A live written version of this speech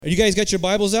You guys got your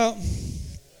Bibles out?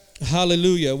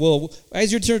 Hallelujah. Well,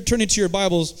 as you're turning to your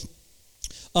Bibles,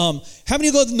 how many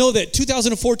of you know that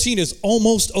 2014 is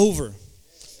almost over?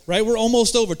 Right? We're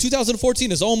almost over.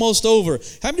 2014 is almost over.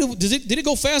 How many? Did it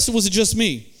go fast, or was it just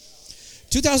me?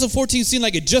 2014 seemed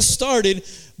like it just started,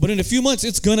 but in a few months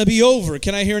it's going to be over.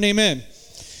 Can I hear an amen?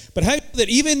 But how that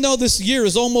even though this year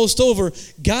is almost over,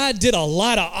 God did a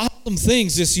lot of awesome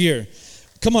things this year.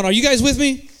 Come on, are you guys with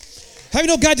me? How many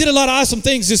know God did a lot of awesome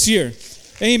things this year?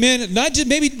 Amen. Not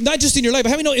just in your life, but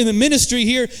how many know in the ministry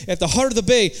here at the Heart of the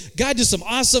Bay, God did some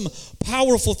awesome,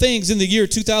 powerful things in the year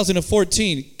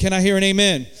 2014. Can I hear an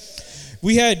amen?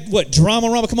 We had,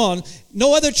 Drama-Rama? Come on.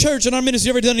 No other church in our ministry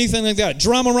ever done anything like that.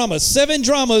 Drama-Rama. 7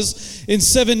 dramas in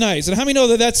 7 nights. And how many know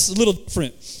that that's a little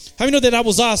different? How many know that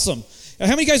was awesome? And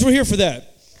how many guys were here for that?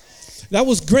 That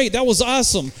was great. That was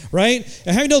awesome, right?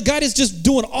 And how many know God is just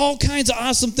doing all kinds of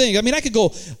awesome things? I mean, I could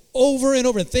go over and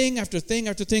over, thing after thing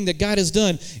after thing that God has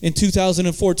done in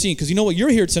 2014. Because you know what? You're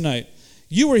here tonight.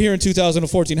 You were here in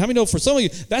 2014. How many know for some of you,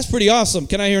 that's pretty awesome?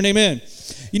 Can I hear an amen?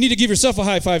 You need to give yourself a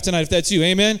high five tonight if that's you.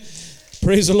 Amen?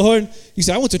 Praise the Lord. You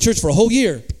say, I went to church for a whole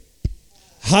year.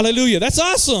 Hallelujah. That's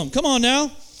awesome. Come on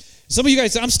now. Some of you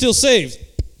guys say, I'm still saved.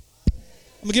 I'm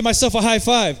going to give myself a high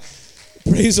five.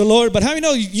 Praise the Lord. But how many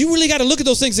know you really got to look at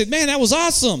those things and say, man, that was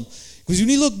awesome. Because when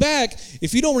you look back,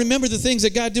 if you don't remember the things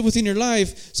that God did within your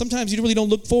life, sometimes you really don't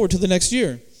look forward to the next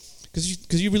year.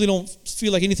 Because you really don't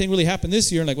feel like anything really happened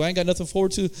this year. And like, well, I ain't got nothing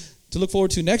to look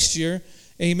forward to next year.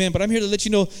 Amen. But I'm here to let you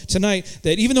know tonight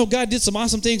that even though God did some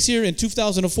awesome things here in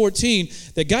 2014,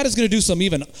 that God is going to do some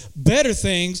even better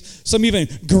things, some even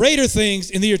greater things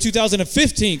in the year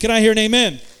 2015. Can I hear an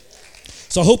amen?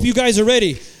 So I hope you guys are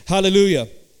ready. Hallelujah.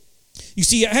 You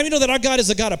see, how many know that our God is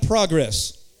a God of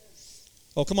progress?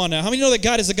 Oh, come on now. How many know that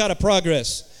God is a God of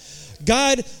progress?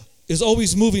 God is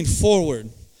always moving forward.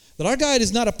 That our God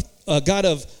is not a God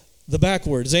of the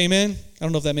backwards. Amen? I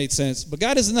don't know if that made sense. But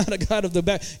God is not a God of the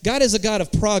back. God is a God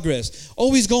of progress.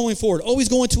 Always going forward. Always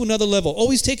going to another level.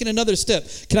 Always taking another step.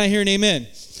 Can I hear an amen?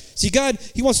 See, God,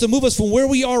 He wants to move us from where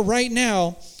we are right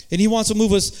now, and He wants to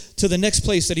move us to the next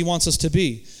place that He wants us to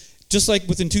be. Just like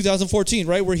within 2014,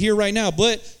 right? We're here right now,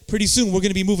 but pretty soon we're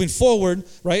going to be moving forward,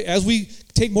 right? As we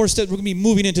take more steps, we're going to be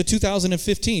moving into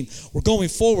 2015. We're going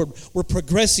forward. We're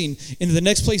progressing into the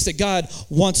next place that God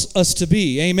wants us to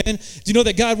be. Amen? Do you know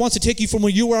that God wants to take you from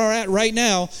where you are at right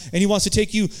now, and He wants to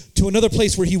take you to another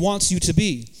place where He wants you to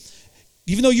be?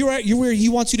 Even though you're where He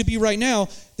wants you to be right now,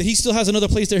 that He still has another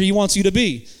place there He wants you to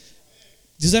be.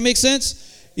 Does that make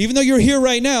sense? Even though you're here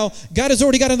right now, God has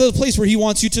already got another place where He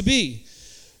wants you to be.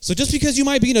 So just because you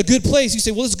might be in a good place, you say,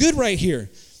 well, it's good right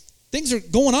here. Things are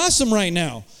going awesome right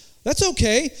now. That's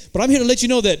okay. But I'm here to let you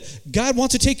know that God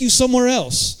wants to take you somewhere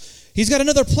else. He's got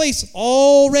another place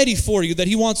all ready for you that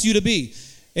He wants you to be.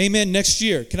 Amen. Next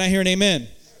year. Can I hear an amen?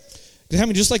 I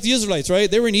mean, just like the Israelites,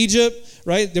 right? They were in Egypt,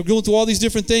 right? They're going through all these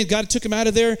different things. God took them out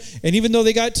of there. And even though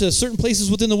they got to certain places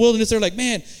within the wilderness, they're like,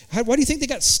 man, why do you think they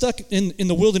got stuck in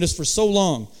the wilderness for so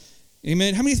long?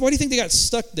 Amen. Why do you think they got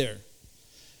stuck there?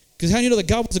 Because how do you know that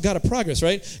God was a God of progress,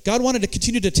 right? God wanted to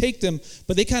continue to take them,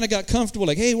 but they kind of got comfortable,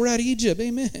 like, hey, we're out of Egypt.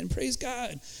 Amen. Praise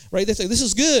God. Right? They say, this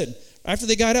is good. After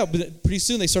they got out, but pretty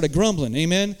soon they started grumbling.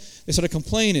 Amen. They started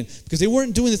complaining because they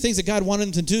weren't doing the things that God wanted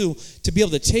them to do to be able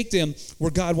to take them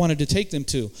where God wanted to take them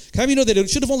to. How do you know that it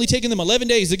should have only taken them 11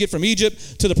 days to get from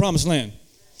Egypt to the Promised Land?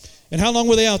 And how long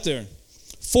were they out there?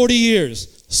 40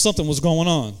 years. Something was going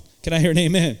on. Can I hear an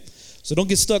amen? So don't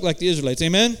get stuck like the Israelites.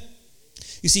 Amen.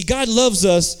 You see, God loves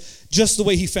us just the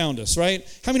way He found us, right?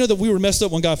 How many know that we were messed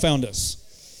up when God found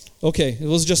us? Okay, it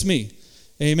was just me.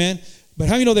 Amen? But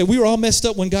how many know that we were all messed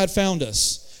up when God found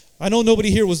us? I know nobody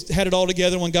here had it all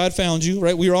together when God found you,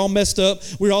 right? We were all messed up.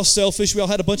 We were all selfish. We all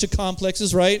had a bunch of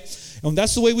complexes, right? And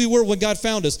that's the way we were when God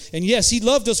found us. And yes, He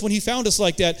loved us when He found us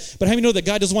like that. But how many know that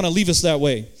God doesn't want to leave us that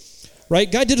way?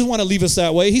 Right? God didn't want to leave us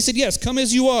that way. He said, yes, come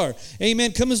as you are.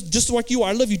 Amen. Come as just like you are.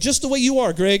 I love you just the way you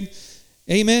are, Greg.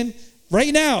 Amen.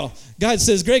 Right now, God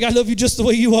says, Greg, I love you just the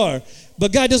way you are.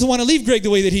 But God doesn't want to leave Greg the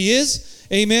way that he is.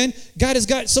 Amen. God has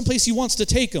got someplace He wants to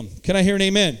take him. Can I hear an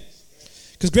amen?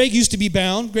 Because Greg used to be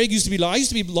bound. Greg used to be lost. I used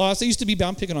to be lost. I used to be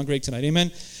bound. I'm picking on Greg tonight.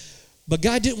 Amen. But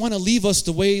God didn't want to leave us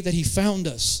the way that He found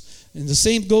us. And the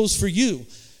same goes for you.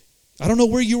 I don't know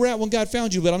where you were at when God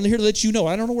found you, but I'm here to let you know.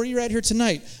 I don't know where you're at here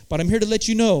tonight, but I'm here to let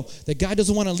you know that God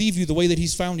doesn't want to leave you the way that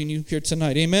He's founding you here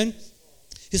tonight. Amen.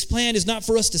 His plan is not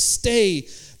for us to stay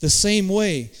the same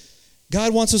way.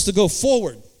 God wants us to go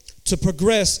forward, to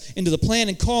progress into the plan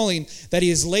and calling that He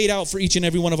has laid out for each and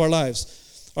every one of our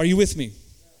lives. Are you with me?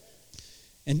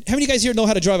 And how many of you guys here know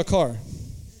how to drive a car?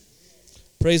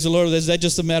 Praise the Lord. Is that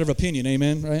just a matter of opinion?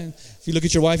 Amen. Right? If you look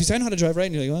at your wife, you say, I know how to drive, right?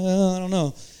 And you're like, well, I don't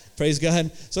know. Praise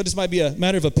God. So this might be a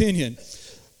matter of opinion.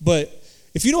 But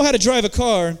if you know how to drive a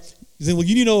car, then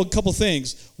you need to know a couple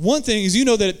things. One thing is you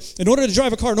know that in order to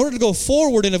drive a car, in order to go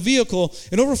forward in a vehicle,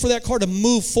 in order for that car to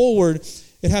move forward,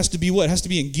 it has to be what? It has to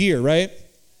be in gear, right?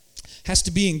 Has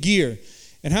to be in gear.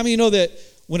 And how many know that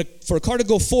for a car to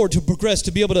go forward, to progress,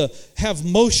 to be able to have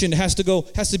motion, it has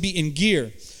to be in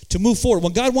gear to move forward.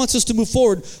 When God wants us to move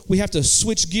forward, we have to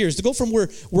switch gears. To go from where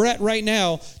we're at right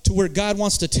now to where God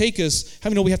wants to take us, how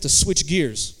many know we have to switch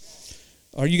gears?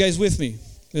 Are you guys with me?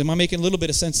 Am I making a little bit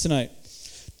of sense tonight?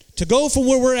 To go from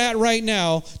where we're at right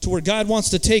now to where God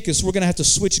wants to take us, we're going to have to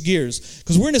switch gears.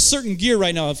 Because we're in a certain gear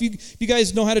right now. If you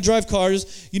guys know how to drive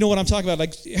cars, you know what I'm talking about.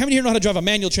 Like, how many here know how to drive a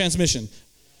manual transmission?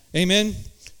 Amen?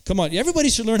 Come on. Everybody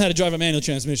should learn how to drive a manual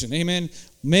transmission. Amen?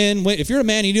 Men, if you're a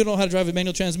man and you don't know how to drive a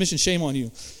manual transmission, shame on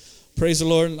you. Praise the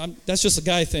Lord. That's just a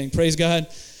guy thing. Praise God.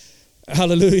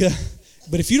 Hallelujah.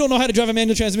 But if you don't know how to drive a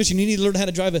manual transmission, you need to learn how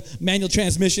to drive a manual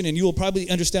transmission, and you will probably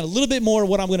understand a little bit more of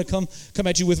what I'm going to come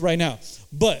at you with right now.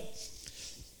 But,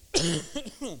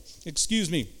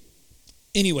 excuse me.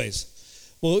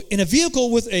 Anyways, well, in a vehicle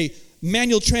with a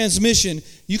manual transmission,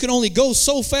 you can only go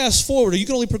so fast forward, or you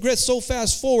can only progress so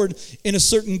fast forward in a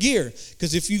certain gear.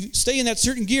 Because if you stay in that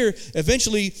certain gear,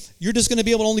 eventually you're just going to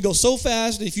be able to only go so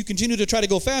fast. If you continue to try to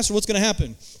go faster, what's going to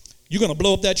happen? You're going to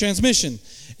blow up that transmission.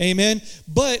 Amen.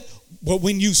 But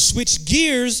when you switch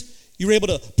gears, you're able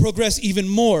to progress even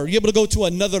more. You're able to go to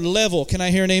another level. Can I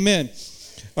hear an amen?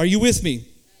 Are you with me?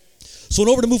 So in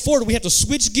order to move forward, we have to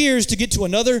switch gears to get to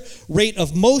another rate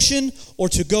of motion or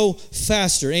to go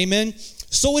faster. Amen.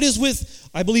 So it is with,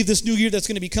 I believe, this new year that's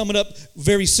going to be coming up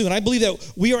very soon. I believe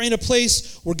that we are in a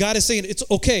place where God is saying, it's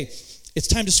okay. It's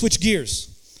time to switch gears.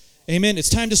 Amen. It's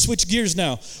time to switch gears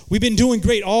now. We've been doing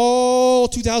great all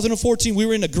 2014. We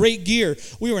were in a great gear.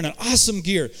 We were in an awesome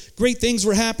gear. Great things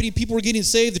were happening. People were getting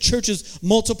saved. The church is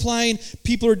multiplying.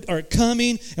 People are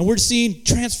coming. And we're seeing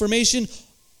transformation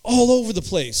all over the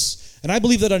place. And I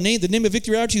believe that the name of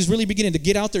Victory Outreach is really beginning to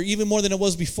get out there even more than it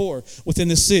was before within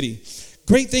this city.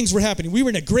 Great things were happening. We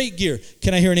were in a great gear.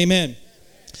 Can I hear an amen?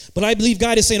 But I believe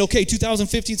God is saying, okay,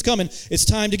 2015 is coming. It's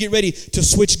time to get ready to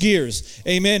switch gears.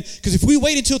 Amen. Because if we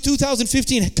wait until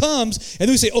 2015 comes and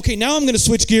then we say, okay, now I'm going to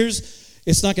switch gears,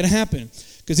 it's not going to happen.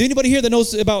 Because anybody here that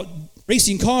knows about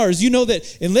racing cars, you know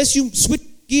that unless you switch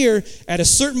gear at a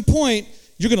certain point,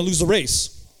 you're going to lose the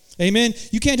race. Amen.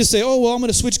 You can't just say, oh, well, I'm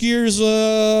going to switch gears,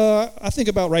 I think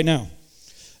about right now.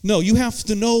 No, you have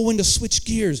to know when to switch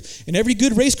gears. And every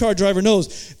good race car driver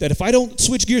knows that if I don't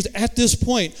switch gears at this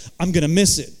point, I'm going to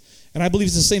miss it. And I believe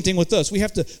it's the same thing with us. We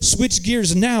have to switch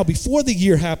gears now before the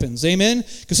year happens. Amen?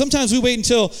 Because sometimes we wait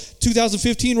until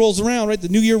 2015 rolls around, right? The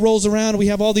new year rolls around. We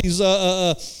have all these,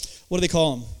 what do they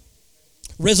call them?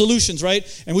 Resolutions,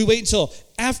 right? And we wait until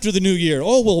after the new year.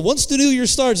 Oh, well, once the new year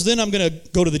starts, then I'm going to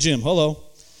go to the gym. Hello.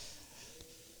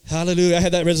 Hallelujah. I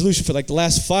had that resolution for like the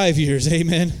last 5 years.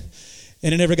 Amen.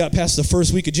 And it never got past the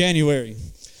first week of January.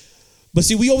 But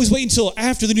see, we always wait until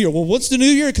after the new year. Well, once the new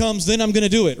year comes, then I'm going to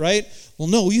do it, right? Well,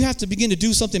 no, you have to begin to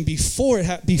do something before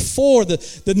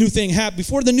the new thing happens.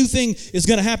 Before the new thing is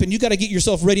going to happen, you got to get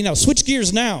yourself ready now. Switch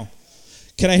gears now.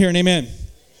 Can I hear an amen?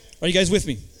 Are you guys with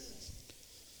me?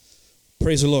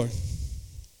 Praise the Lord.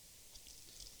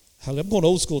 I'm going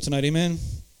old school tonight, amen?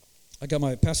 I got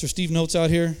my Pastor Steve notes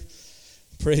out here.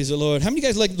 Praise the Lord. How many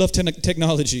of you guys love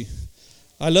technology?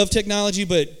 I love technology,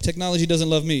 but technology doesn't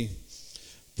love me.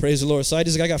 Praise the Lord. So I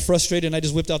got frustrated, and I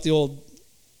just whipped out the old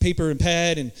paper and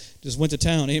pad and just went to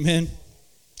town. Amen.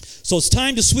 So it's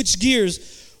time to switch gears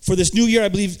for this new year, I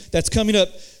believe, that's coming up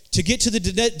to get to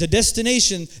the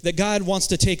destination that God wants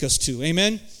to take us to.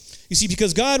 Amen. You see,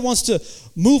 because God wants to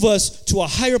move us to a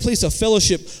higher place of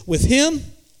fellowship with Him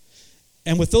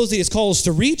and with those that He has called us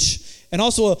to reach, and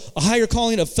also a higher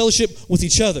calling of fellowship with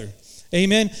each other.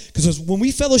 Amen. Because when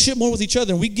we fellowship more with each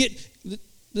other, and we get,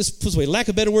 this puts away, lack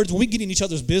of better words, when we get in each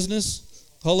other's business,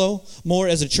 more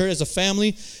as a church, as a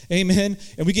family, amen,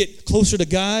 and we get closer to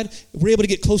God, we're able to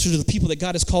get closer to the people that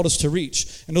God has called us to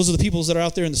reach. And those are the people that are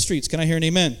out there in the streets. Can I hear an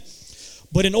amen?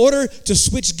 But in order to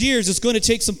switch gears, it's going to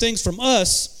take some things from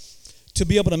us to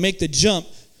be able to make the jump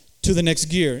to the next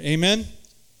gear. Amen?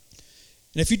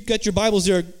 And if you've got your Bibles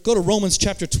there, go to Romans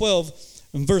chapter 12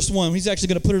 and verse 1. He's actually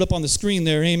going to put it up on the screen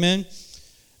there. Amen?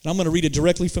 And I'm going to read it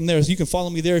directly from there. So you can follow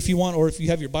me there if you want, or if you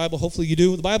have your Bible, hopefully you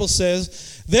do. The Bible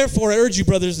says, "Therefore I urge you,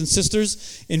 brothers and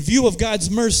sisters, in view of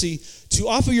God's mercy, to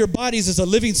offer your bodies as a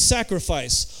living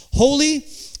sacrifice, holy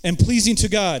and pleasing to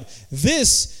God.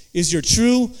 This is your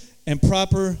true and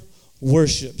proper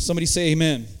worship." Somebody say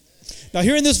amen. Now,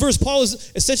 here in this verse, Paul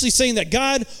is essentially saying that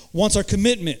God wants our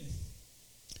commitment.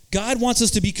 God wants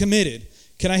us to be committed.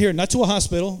 Can I hear it? Not to a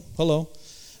hospital. Hello.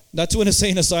 Not to an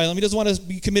insane asylum. He doesn't want us to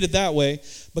be committed that way.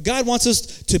 But God wants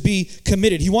us to be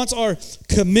committed. He wants our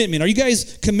commitment. Are you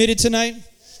guys committed tonight?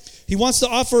 He wants to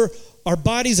offer our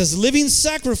bodies as living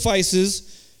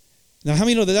sacrifices. Now, how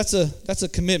many know that that's a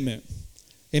commitment?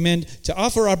 Amen. To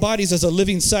offer our bodies as a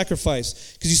living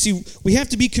sacrifice. Because you see, we have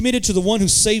to be committed to the one who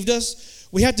saved us.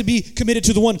 We have to be committed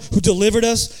to the one who delivered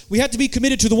us. We have to be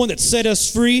committed to the one that set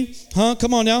us free.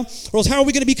 Come on now. Or else how are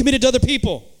we going to be committed to other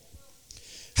people?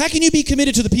 How can you be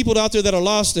committed to the people out there that are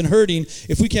lost and hurting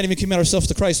if we can't even commit ourselves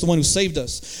to Christ, the one who saved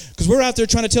us? Because we're out there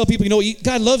trying to tell people,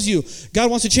 God loves you. God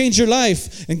wants to change your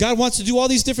life. And God wants to do all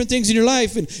these different things in your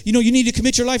life. And, you need to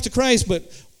commit your life to Christ, but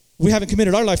we haven't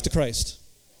committed our life to Christ.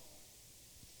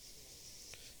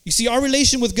 You see, our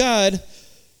relation with God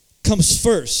comes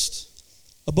first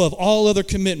above all other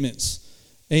commitments.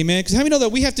 Amen? Because how many know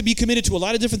that we have to be committed to a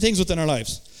lot of different things within our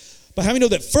lives? But how many know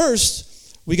that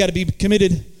first, we got to be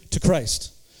committed to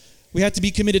Christ? We have to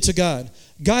be committed to God.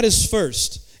 God is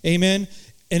first. Amen?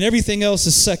 And everything else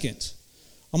is second.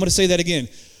 I'm going to say that again.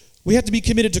 We have to be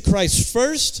committed to Christ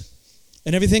first,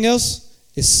 and everything else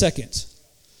is second.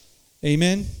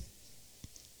 Amen?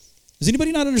 Does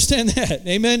anybody not understand that?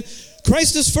 Amen?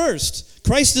 Christ is first.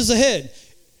 Christ is ahead.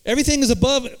 Everything is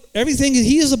above everything.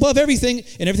 He is above everything,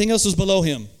 and everything else is below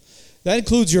him. That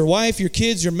includes your wife, your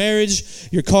kids, your marriage,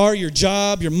 your car, your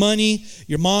job, your money,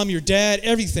 your mom, your dad.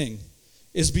 Everything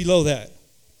is below that.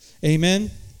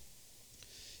 Amen?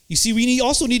 You see, we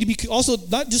also need to be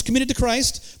not just committed to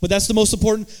Christ, but that's the most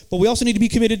important, but we also need to be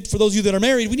committed, for those of you that are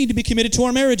married, we need to be committed to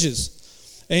our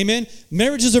marriages. Amen?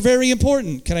 Marriages are very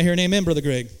important. Can I hear an amen, Brother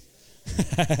Greg?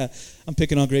 I'm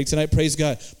picking on Greg tonight, praise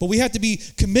God. But we have to be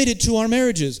committed to our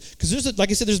marriages. Because like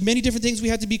I said, there's many different things we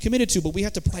have to be committed to, but we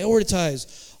have to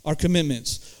prioritize our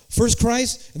commitments. First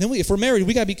Christ, and then if we're married,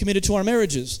 we got to be committed to our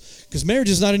marriages. Because marriage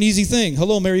is not an easy thing.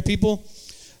 Hello, married people.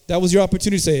 That was your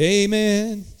opportunity to say,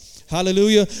 amen,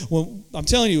 hallelujah. Well, I'm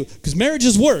telling you, because marriage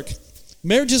is work.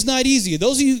 Marriage is not easy.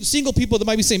 Those of you single people that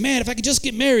might be saying, man, if I could just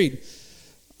get married.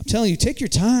 I'm telling you, take your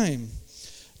time.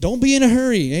 Don't be in a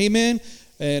hurry, amen.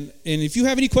 And if you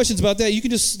have any questions about that, you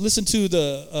can just listen to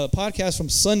the podcast from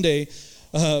Sunday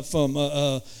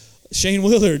from Shane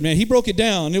Willard. Man, he broke it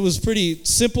down. It was pretty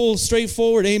simple,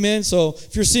 straightforward. Amen. So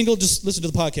if you're single, just listen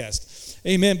to the podcast.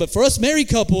 Amen. But for us married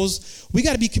couples, we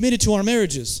got to be committed to our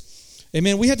marriages.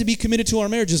 Amen. We have to be committed to our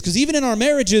marriages because even in our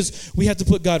marriages, we have to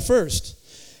put God first.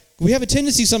 We have a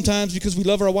tendency sometimes because we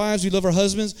love our wives, we love our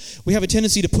husbands, we have a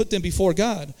tendency to put them before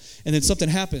God, and then something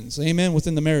happens. Amen.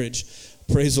 Within the marriage.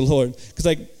 Praise the Lord.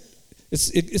 Because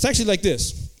it's actually like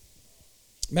this.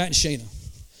 Matt and Shayna.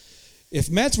 If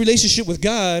Matt's relationship with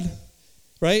God,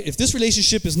 right, if this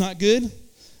relationship is not good,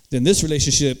 then this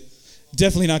relationship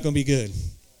definitely not going to be good.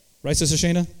 Right, Sister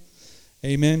Shayna?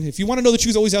 Amen. If you want to know the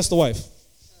truth, always ask the wife.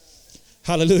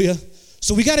 Hallelujah.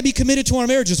 So we got to be committed to our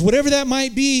marriages. Whatever that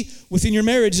might be within your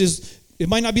marriage it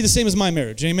might not be the same as my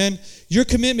marriage. Amen. Your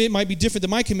commitment might be different than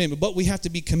my commitment, but we have to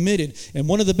be committed. And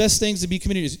one of the best things to be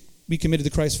committed is be committed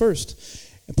to Christ first.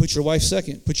 And put your wife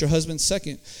second. Put your husband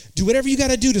second. Do whatever you got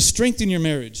to do to strengthen your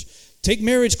marriage. Take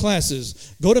marriage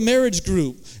classes. Go to marriage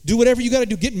group. Do whatever you got to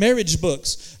do. Get marriage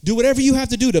books. Do whatever you have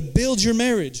to do to build your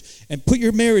marriage and put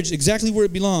your marriage exactly where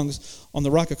it belongs, on the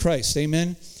rock of Christ.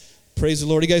 Amen. Praise the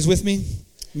Lord. Are you guys with me?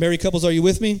 Married couples, are you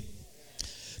with me?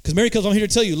 Because married couples, I'm here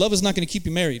to tell you, love is not going to keep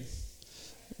you married.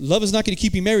 Love is not going to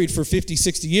keep you married for 50,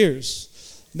 60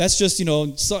 years. That's just,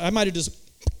 so I might have just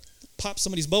popped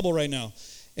somebody's bubble right now.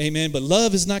 Amen. But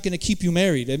love is not going to keep you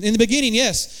married. And in the beginning,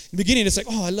 yes. In the beginning, it's like,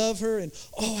 oh, I love her, and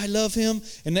oh, I love him.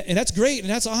 And that's great, and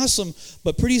that's awesome.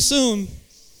 But pretty soon,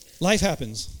 life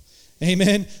happens.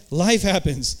 Amen. Life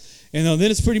happens. And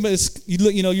then it's pretty much, you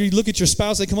look at your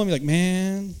spouse, they come on, you're like,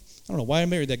 man, I don't know why I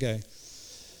married that guy.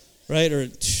 Right? Or,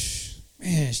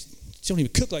 man, she don't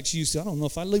even cook like she used to. I don't know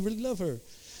if I really love her.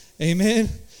 Amen.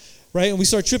 Right? And we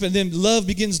start tripping. And then love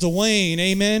begins to wane.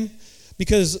 Amen.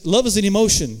 Because love is an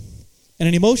emotion. And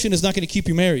an emotion is not going to keep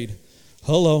you married.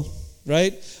 Hello.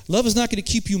 Right? Love is not going to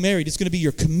keep you married. It's going to be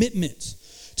your commitment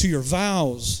to your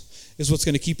vows is what's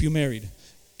going to keep you married.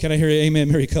 Can I hear amen,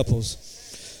 married couples?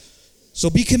 So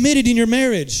be committed in your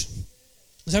marriage.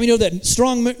 How many know that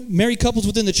strong married couples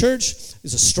within the church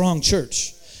is a strong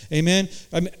church? Amen.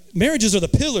 Marriages are the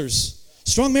pillars.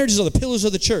 Strong marriages are the pillars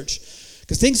of the church.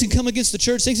 Because things can come against the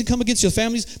church, things can come against your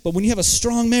families, but when you have a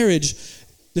strong marriage,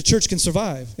 the church can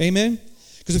survive. Amen.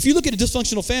 Because if you look at a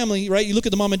dysfunctional family, right, you look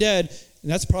at the mom and dad,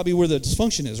 and that's probably where the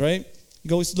dysfunction is, right?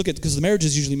 You always look at, because the marriage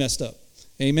is usually messed up.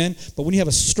 Amen. But when you have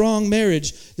a strong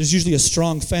marriage, there's usually a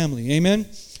strong family. Amen.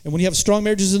 And when you have strong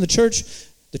marriages in the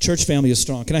church family is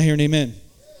strong. Can I hear an amen?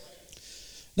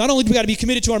 Not only do we got to be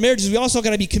committed to our marriages, we also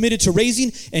got to be committed to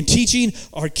raising and teaching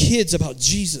our kids about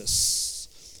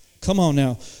Jesus. Come on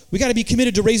now. We got to be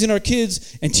committed to raising our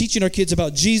kids and teaching our kids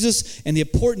about Jesus and the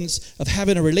importance of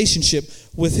having a relationship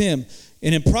with him.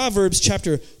 And in Proverbs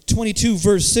chapter 22,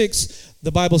 verse 6,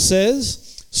 the Bible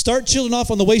says, start children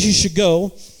off on the way she should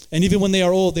go, and even when they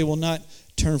are old, they will not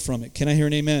turn from it. Can I hear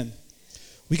an amen?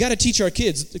 We got to teach our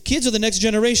kids. The kids are the next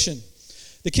generation.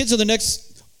 The kids are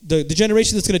the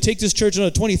generation that's going to take this church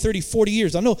another 20, 30, 40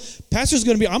 years. I know I'm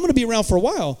going to be around for a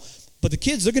while, but the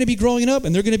kids, they're going to be growing up,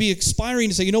 and they're going to be aspiring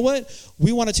to say, you know what?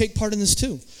 We want to take part in this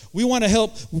too. We want to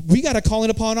help. We got a calling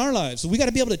upon our lives. We got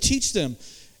to be able to teach them.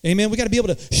 Amen. We got to be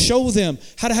able to show them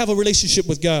how to have a relationship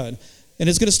with God. And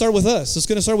it's going to start with us. It's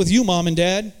going to start with you, mom and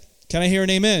dad. Can I hear an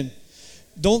amen?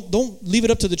 Don't leave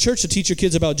it up to the church to teach your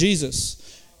kids about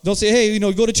Jesus. Don't say, hey,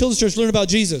 go to children's church, learn about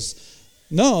Jesus.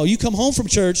 No, you come home from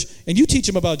church and you teach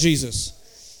them about Jesus.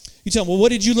 You tell them, well, what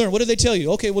did you learn? What did they tell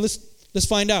you? Okay, well, let's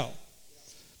find out.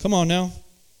 Come on now.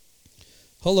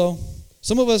 Hello.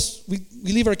 Some of us, we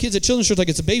leave our kids at children's church like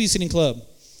it's a babysitting club.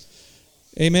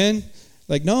 Amen?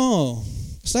 Like, no,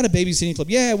 it's not a babysitting club.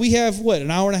 Yeah, we have,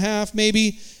 an hour and a half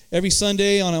maybe every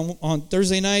Sunday on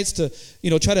Thursday nights to,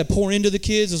 try to pour into the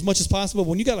kids as much as possible.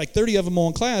 When you got like 30 of them all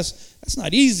in class, that's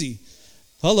not easy.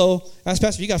 Hello. Ask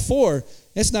Pastor, you got 4.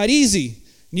 That's not easy.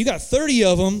 And you got 30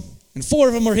 of them, and 4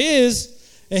 of them are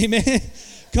his. Amen.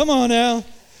 Come on now.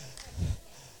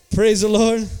 Praise the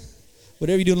Lord.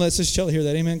 Whatever you're doing, let Sister Shelley hear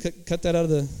that. Amen. Cut that out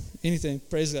of anything.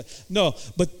 Praise God. No,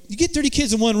 but you get 30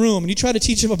 kids in one room, and you try to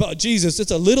teach them about Jesus.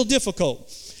 It's a little difficult.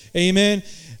 Amen.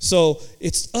 So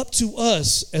it's up to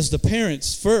us as the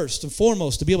parents, first and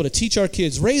foremost, to be able to teach our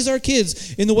kids, raise our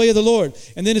kids in the way of the Lord.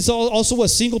 And then it's also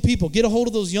us, single people, get a hold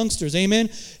of those youngsters, amen?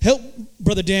 Help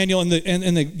Brother Daniel and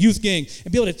the youth gang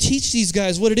and be able to teach these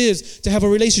guys what it is to have a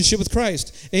relationship with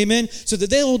Christ, amen? So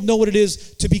that they'll know what it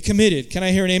is to be committed. Can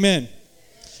I hear an amen?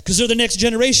 Because they're the next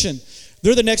generation.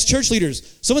 They're the next church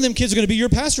leaders. Some of them kids are going to be your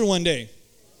pastor one day.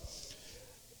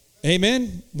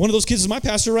 Amen? One of those kids is my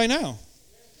pastor right now.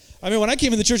 I mean, when I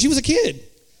came in the church, he was a kid.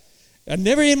 And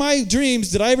never in my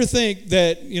dreams did I ever think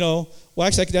that,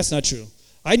 actually, that's not true.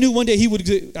 I knew one day he was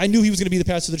going to be the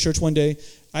pastor of the church one day.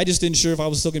 I just didn't sure if I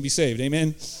was still going to be saved.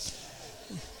 Amen.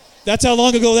 That's how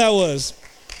long ago that was.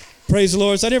 Praise the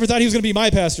Lord. So I never thought he was going to be my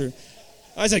pastor.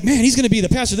 I was like, man, he's going to be the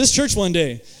pastor of this church one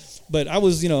day. But I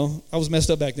was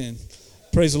messed up back then.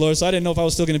 Praise the Lord. So I didn't know if I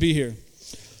was still going to be here.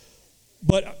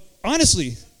 But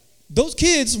honestly, those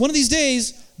kids, one of these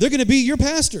days, they're going to be your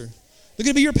pastor. They're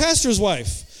going to be your pastor's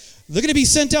wife. They're going to be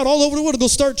sent out all over the world to go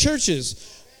start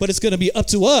churches. But it's going to be up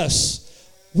to us.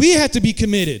 We have to be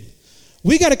committed.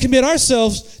 We got to commit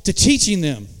ourselves to teaching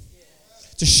them,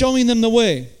 to showing them the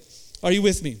way. Are you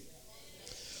with me?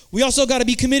 We also got to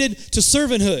be committed to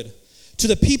servanthood, to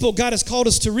the people God has called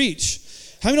us to reach.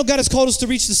 How many know God has called us to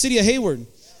reach the city of Hayward?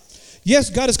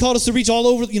 Yes, God has called us to reach all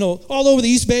over the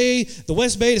East Bay, the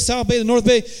West Bay, the South Bay, the North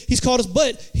Bay. He's called us,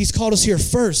 but He's called us here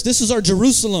first. This is our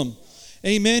Jerusalem.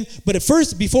 Amen. But at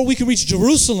first, before we can reach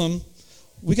Jerusalem,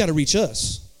 we got to reach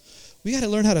us. We got to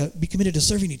learn how to be committed to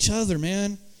serving each other,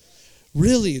 man.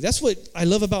 Really, that's what I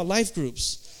love about life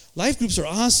groups. Life groups are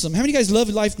awesome. How many of you guys love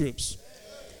life groups?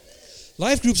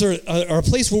 Life groups are a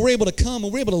place where we're able to come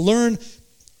and we're able to learn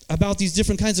about these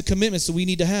different kinds of commitments that we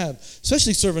need to have,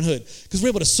 especially servanthood, because we're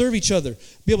able to serve each other,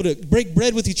 be able to break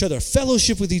bread with each other,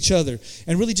 fellowship with each other,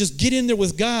 and really just get in there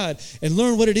with God and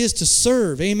learn what it is to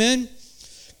serve. Amen?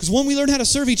 Because when we learn how to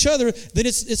serve each other, then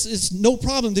it's no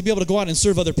problem to be able to go out and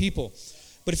serve other people.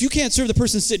 But if you can't serve the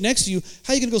person sitting next to you,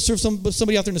 how are you going to go serve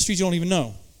somebody out there in the street you don't even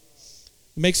know?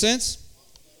 Make sense?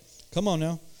 Come on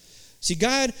now. See,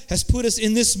 God has put us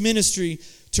in this ministry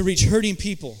to reach hurting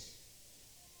people.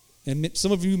 And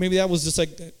some of you, maybe that was just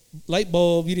like a light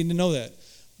bulb. You didn't know that.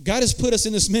 God has put us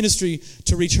in this ministry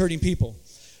to reach hurting people.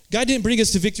 God didn't bring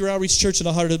us to Victory Outreach Church in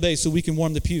the heart of the Bay so we can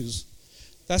warm the pews.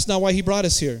 That's not why He brought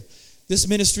us here. This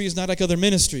ministry is not like other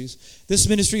ministries. This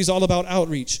ministry is all about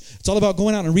outreach. It's all about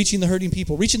going out and reaching the hurting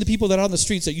people, reaching the people that are on the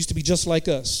streets that used to be just like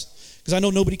us. Because I know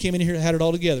nobody came in here and had it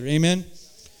all together. Amen?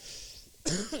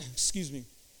 Excuse me.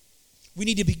 We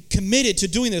need to be committed to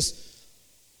doing this.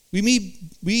 We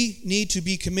need to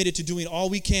be committed to doing all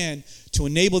we can to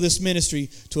enable this ministry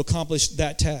to accomplish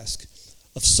that task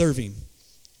of serving.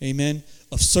 Amen?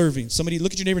 Of serving. Somebody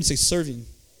look at your neighbor and say, serving.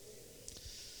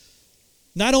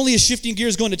 Not only is shifting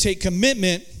gears going to take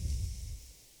commitment,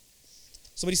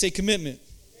 somebody say commitment.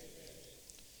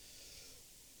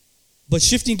 But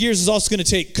shifting gears is also going to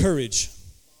take courage.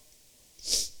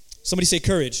 Somebody say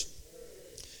courage.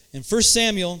 In 1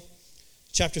 Samuel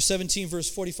chapter 17, verse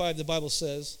 45, the Bible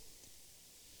says,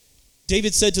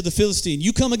 David said to the Philistine,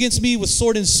 you come against me with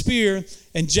sword and spear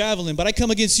and javelin, but I come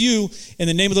against you in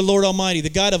the name of the Lord Almighty, the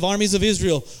God of armies of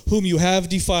Israel, whom you have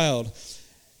defiled.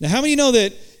 Now, how many know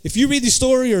that if you read the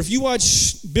story or if you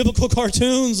watch biblical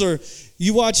cartoons or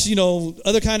you watch,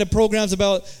 other kind of programs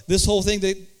about this whole thing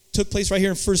that took place right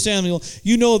here in 1 Samuel,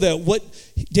 you know that what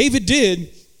David did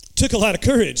took a lot of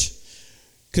courage,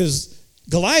 because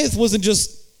Goliath wasn't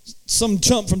just some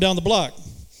chump from down the block.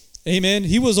 Amen.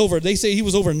 They say he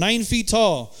was over 9 feet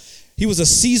tall. He was a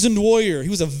seasoned warrior. He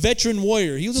was a veteran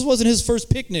warrior. This wasn't his first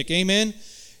picnic. Amen.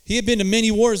 He had been to many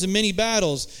wars and many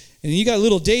battles. And you got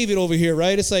little David over here,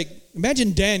 right? It's like,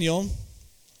 imagine Daniel,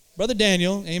 brother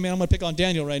Daniel. Amen. I'm going to pick on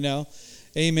Daniel right now.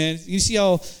 Amen. You see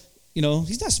how,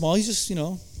 he's not small. He's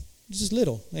just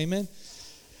little. Amen.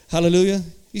 Hallelujah.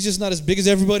 He's just not as big as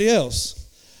everybody else.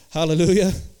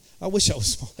 Hallelujah. I wish I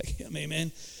was small like him.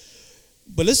 Amen.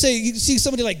 But let's say you see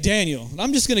somebody like Daniel.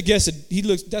 I'm just going to guess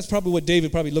that that's probably what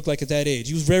David probably looked like at that age.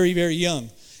 He was very, very young.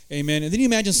 Amen. And then you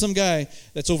imagine some guy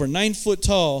that's over 9 foot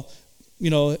tall.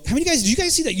 How many guys, did you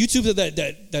guys see that YouTube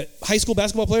that high school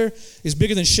basketball player is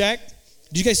bigger than Shaq?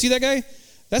 Did you guys see that guy?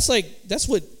 That's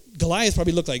what Goliath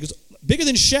probably looked like. He was bigger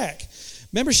than Shaq.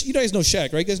 Remember, you guys know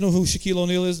Shaq, right? You guys know who Shaquille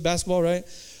O'Neal is, basketball, right?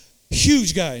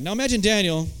 Huge guy. Now imagine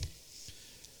Daniel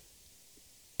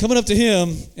coming up to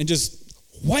him and just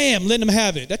wham, letting him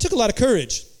have it. That took a lot of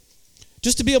courage.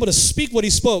 Just to be able to speak what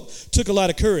he spoke took a lot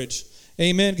of courage.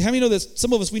 Amen. How many know that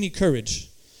some of us, we need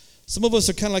courage? Some of us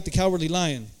are kind of like the cowardly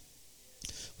lion.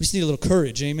 We just need a little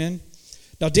courage. Amen.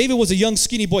 Now, David was a young,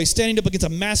 skinny boy standing up against a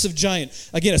massive giant.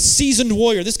 Again, a seasoned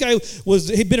warrior. This guy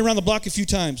he'd been around the block a few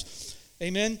times.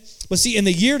 Amen. But see, in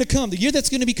the year to come, the year that's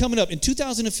going to be coming up, in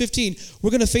 2015,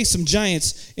 we're going to face some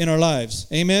giants in our lives.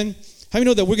 Amen. How many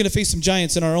know that we're going to face some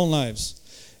giants in our own lives?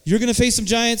 You're going to face some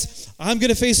giants. I'm going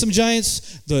to face some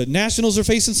giants. The Nationals are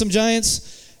facing some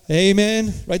giants.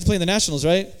 Amen. Right to play in the Nationals,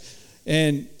 right?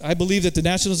 And I believe that the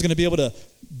Nationals are going to be able to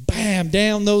bam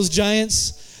down those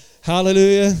giants.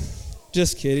 Hallelujah.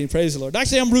 Just kidding. Praise the Lord.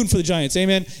 Actually, I'm rooting for the Giants.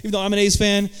 Amen. Even though I'm an A's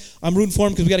fan, I'm rooting for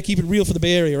them because we got to keep it real for the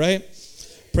Bay Area, right?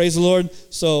 Praise the Lord.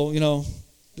 So,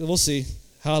 we'll see.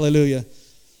 Hallelujah.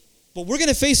 But we're going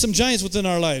to face some giants within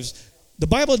our lives. The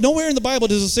Bible, nowhere in the Bible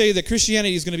does it say that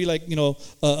Christianity is going to be like,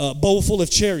 a bowl full of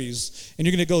cherries, and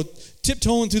you're going to go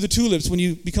tiptoeing through the tulips when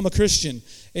you become a Christian.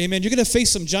 Amen. You're going to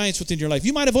face some giants within your life.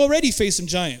 You might have already faced some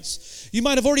giants. You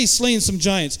might have already slain some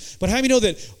giants. But how many know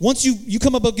that once you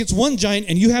come up against one giant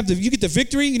and you get the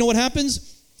victory, you know what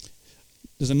happens?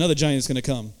 There's another giant that's going to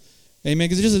come. Amen.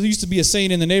 Because there used to be a saying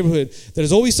in the neighborhood that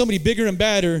there's always somebody bigger and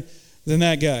badder than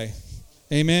that guy.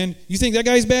 Amen. You think that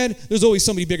guy's bad? There's always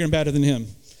somebody bigger and badder than him.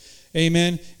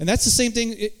 Amen. And that's the same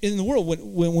thing in the world.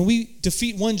 When we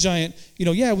defeat one giant, we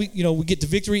get the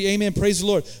victory. Amen. Praise the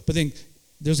Lord. But then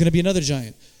there's going to be another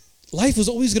giant. Life is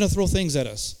always going to throw things at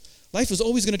us. Life is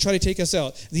always going to try to take us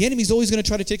out. The enemy's always going to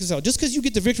try to take us out. Just because you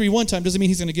get the victory one time doesn't mean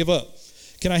he's going to give up.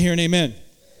 Can I hear an amen?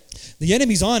 The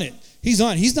enemy's on it. He's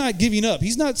on. He's not giving up.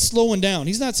 He's not slowing down.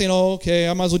 He's not saying, oh, okay,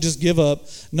 I might as well just give up.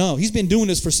 No, he's been doing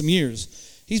this for some years.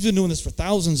 He's been doing this for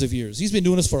thousands of years. He's been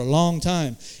doing this for a long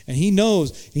time. And he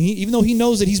knows, even though he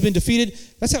knows that he's been defeated,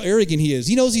 that's how arrogant he is.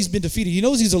 He knows he's been defeated. He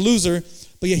knows he's a loser,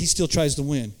 but yet he still tries to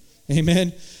win.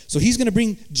 Amen? So he's going to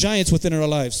bring giants within our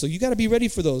lives. So you got to be ready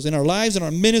for those in our lives, in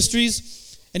our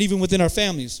ministries, and even within our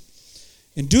families.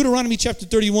 In Deuteronomy chapter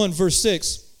 31, verse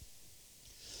 6,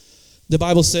 the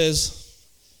Bible says,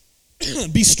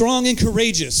 be strong and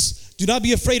courageous. Do not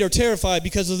be afraid or terrified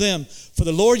because of them, for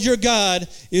the Lord your God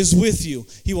is with you.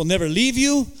 He will never leave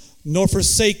you nor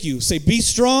forsake you. Say, be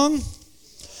strong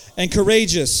and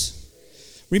courageous.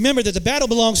 Remember that the battle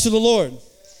belongs to the Lord.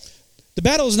 The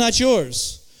battle is not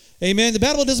yours. Amen. The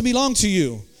battle doesn't belong to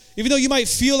you. Even though you might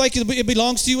feel like it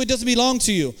belongs to you, it doesn't belong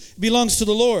to you. It belongs to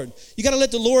the Lord. You got to let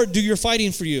the Lord do your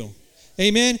fighting for you.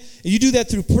 Amen. And you do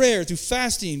that through prayer, through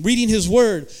fasting, reading his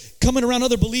word, coming around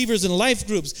other believers in life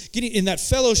groups, getting in that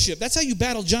fellowship. That's how you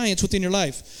battle giants within your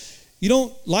life. You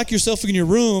don't lock yourself in your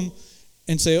room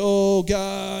and say, oh,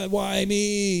 God, why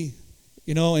me?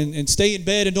 And stay in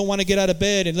bed and don't want to get out of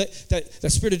bed and let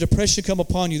that spirit of depression come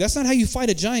upon you. That's not how you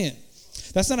fight a giant.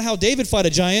 That's not how David fought a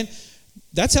giant.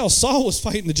 That's how Saul was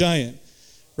fighting the giant,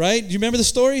 right? Do you remember the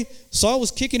story? Saul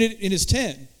was kicking it in his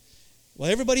tent.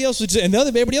 Well, everybody else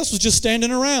was just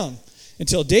standing around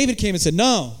until David came and said,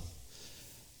 no,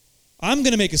 I'm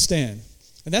going to make a stand.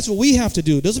 And that's what we have to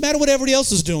do. It doesn't matter what everybody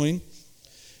else is doing.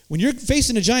 When you're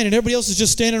facing a giant and everybody else is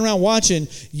just standing around watching,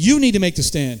 you need to make the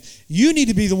stand. You need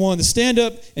to be the one to stand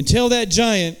up and tell that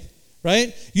giant,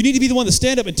 right? You need to be the one to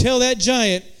stand up and tell that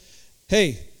giant,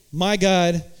 hey, my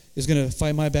God is going to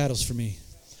fight my battles for me.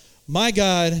 My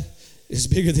God is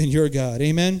bigger than your God.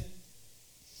 Amen?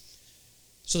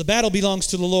 So the battle belongs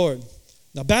to the Lord.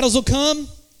 Now, battles will come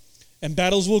and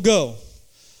battles will go.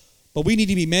 But we need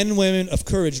to be men and women of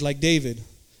courage like David.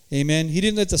 Amen? He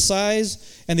didn't let the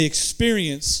size and the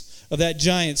experience of that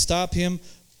giant stop him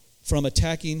from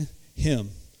attacking him.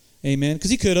 Amen?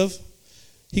 Because he could have.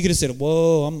 He could have said,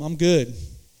 whoa, I'm good.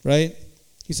 Right?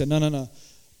 He said, no.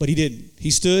 But he didn't.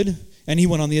 He stood and he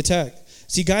went on the attack.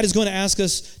 See, God is going to ask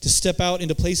us to step out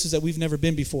into places that we've never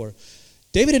been before.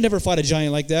 David had never fought a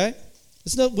giant like that.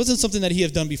 It wasn't something that he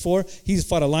had done before. He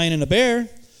fought a lion and a bear,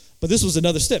 but this was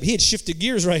another step. He had shifted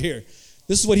gears right here.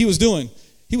 This is what he was doing.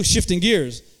 He was shifting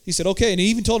gears. He said, okay, and he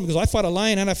even told him, because I fought a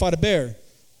lion and I fought a bear.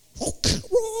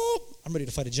 I'm ready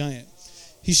to fight a giant.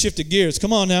 He shifted gears.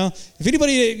 Come on now. If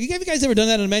you guys ever done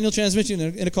that in a manual transmission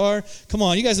in a car? Come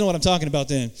on, you guys know what I'm talking about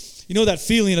then. You know that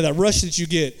feeling of that rush that you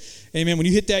get. Amen. When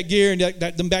you hit that gear and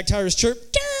them back tires chirp,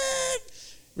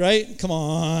 right? Come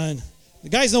on. The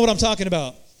guys know what I'm talking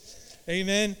about.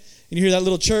 Amen. And you hear that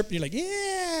little chirp, and you're like,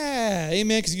 yeah.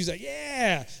 Amen. Because he's like,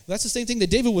 yeah. That's the same thing that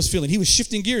David was feeling. He was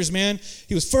shifting gears, man.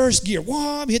 He was first gear,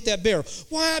 whop, hit that bear.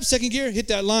 Whop, second gear, hit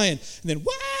that lion. And then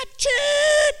whop,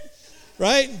 chirp.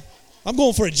 Right? I'm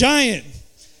going for a giant.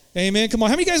 Amen. Come on.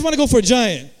 How many guys want to go for a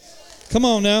giant? Come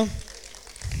on now.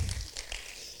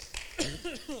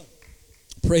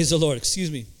 Praise the Lord.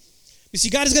 Excuse me. You see,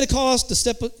 God is going to He's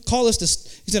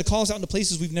going to call us out into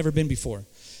places we've never been before.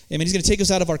 Amen. He's going to take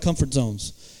us out of our comfort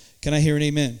zones. Can I hear an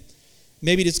amen?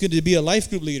 Maybe it's going to be a life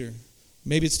group leader.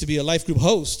 Maybe it's to be a life group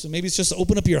host. Maybe it's just to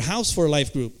open up your house for a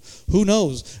life group. Who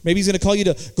knows? Maybe he's going to call you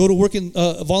to go to work and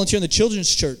volunteer in the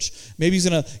children's church. Maybe he's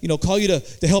going to call you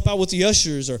to help out with the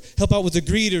ushers or help out with the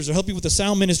greeters or help you with the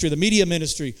sound ministry, the media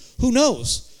ministry. Who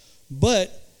knows?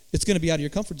 But it's going to be out of your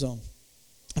comfort zone.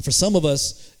 And for some of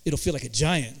us, it'll feel like a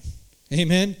giant.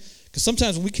 Amen? Because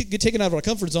sometimes when we get taken out of our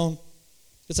comfort zone,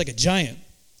 it's like a giant.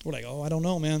 We're like, oh, I don't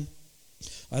know, man.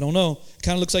 I don't know.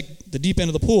 Kind of looks like the deep end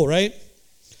of the pool, right?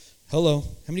 Hello. How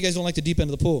many of you guys don't like the deep end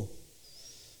of the pool?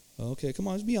 Okay, come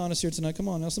on. Let's be honest here tonight. Come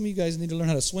on. Now, some of you guys need to learn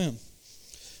how to swim.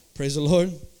 Praise the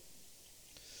Lord.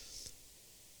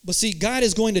 But see, God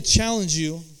is going to challenge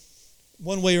you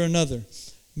one way or another.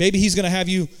 Maybe he's going to have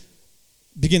you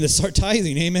begin to start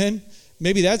tithing. Amen?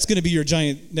 Maybe that's going to be your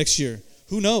giant next year.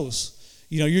 Who knows?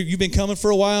 You've been coming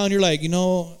for a while, and you're like,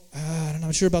 I'm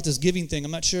not sure about this giving thing.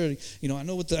 I'm not sure. I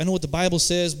know what the Bible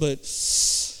says, but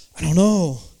I don't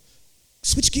know.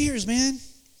 Switch gears, man.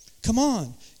 Come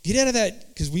on. Get out of that.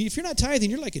 Because if you're not tithing,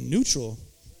 you're like in neutral.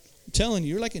 I'm telling you,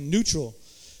 you're like in neutral.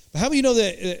 But how many you know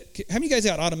that? How many guys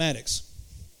got automatics?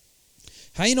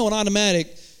 How you know an automatic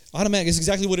is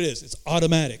exactly what it is. It's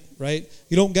automatic, right?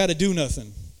 You don't got to do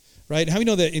nothing, right? How many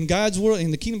know that in God's world, in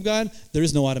the kingdom of God, there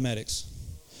is no automatics?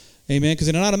 Amen? Because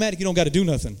in an automatic, you don't got to do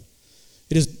nothing.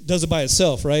 It just does it by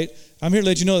itself, right? I'm here to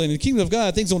let you know that in the kingdom of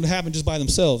God, things don't happen just by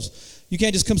themselves. You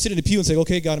can't just come sit in the pew and say,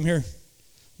 okay, God, I'm here.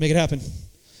 Make it happen.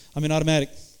 I'm in automatic.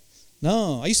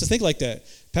 No, I used to think like that.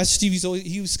 Pastor Steve, he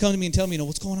used to come to me and tell me,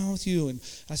 what's going on with you? And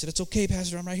I said, it's okay,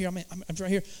 Pastor, I'm right here. I'm right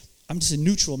here. I'm just in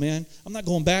neutral, man. I'm not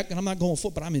going back and I'm not going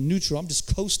forward, but I'm in neutral. I'm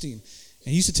just coasting. And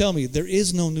he used to tell me, there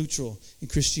is no neutral in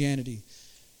Christianity,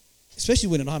 especially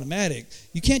with an automatic.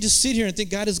 You can't just sit here and think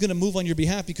God is going to move on your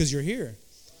behalf because you're here.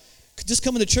 Just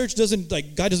coming to church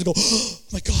God doesn't go, oh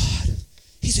my God,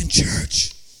 he's in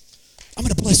church. I'm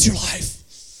going to bless your life.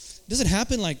 It doesn't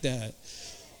happen like that.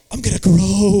 I'm going to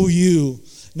grow you.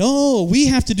 No, we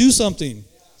have to do something.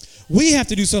 We have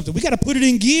to do something. We got to put it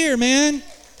in gear, man.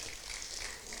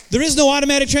 There is no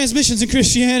automatic transmissions in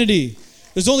Christianity.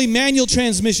 There's only manual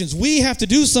transmissions. We have to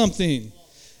do something.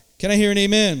 Can I hear an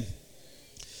amen?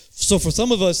 So for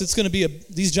some of us, it's going to be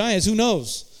these giants. Who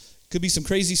knows? Could be some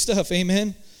crazy stuff.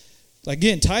 Amen.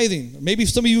 Again, tithing. Maybe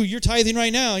some of you're tithing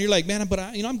right now, and you're like, man, but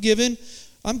I'm giving,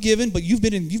 but you've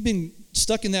been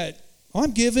stuck in that. Oh,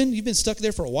 I'm giving. You've been stuck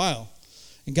there for a while,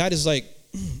 and God is like,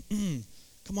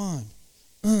 come on,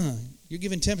 you're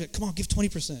giving 10%. Come on, give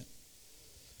 20%.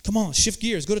 Come on, shift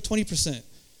gears. Go to 20%.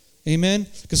 Amen.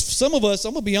 Because for some of us,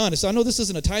 I'm gonna be honest. I know this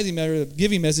isn't a tithing matter, a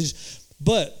giving message,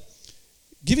 but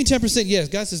giving 10%, yes,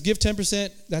 God says give 10%.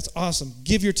 That's awesome.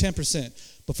 Give your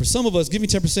 10%. But for some of us, giving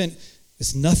 10%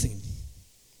 is nothing.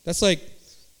 That's like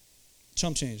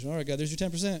chump change. All right, God, there's your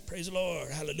 10%. Praise the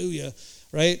Lord. Hallelujah.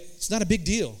 Right? It's not a big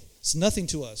deal. It's nothing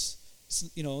to us.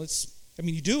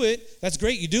 You do it. That's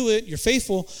great. You do it. You're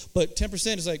faithful. But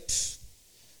 10% is like,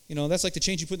 that's like the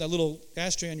change you put in that little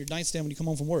ashtray on your nightstand when you come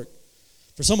home from work.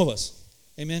 For some of us.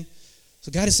 Amen?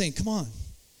 So God is saying, come on.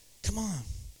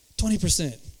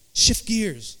 20%. Shift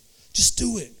gears. Just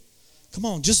do it. Come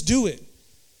on, just do it.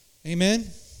 Amen.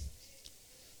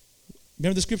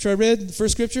 Remember the scripture I read, the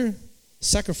first scripture?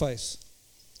 Sacrifice.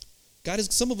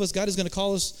 Some of us, God is going to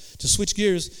call us to switch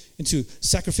gears into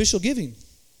sacrificial giving.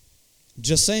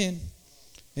 Just saying.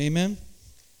 Amen.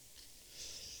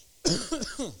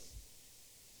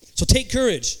 So take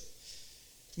courage.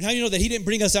 And how do you know that he didn't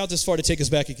bring us out this far to take us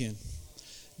back again?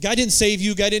 God didn't save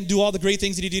you. God didn't do all the great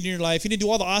things that he did in your life. He didn't do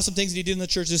all the awesome things that he did in the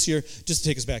church this year just to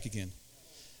take us back again.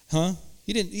 Huh?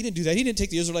 He didn't do that. He didn't take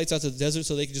the Israelites out to the desert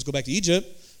so they could just go back to Egypt.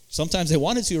 Sometimes they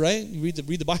wanted to, right? You read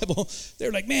the Bible.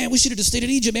 They're like, man, we should have just stayed in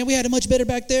Egypt. Man, we had it much better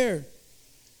back there.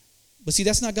 But see,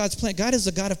 that's not God's plan. God is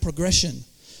a God of progression,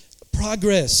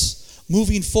 progress,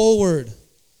 moving forward,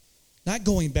 not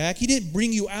going back. He didn't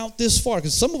bring you out this far,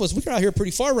 because some of us, we're out here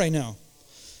pretty far right now.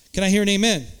 Can I hear an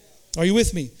amen? Are you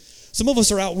with me? Some of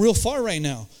us are out real far right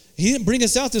now. He didn't bring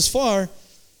us out this far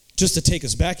just to take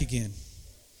us back again.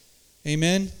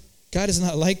 Amen? God is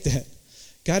not like that.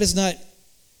 God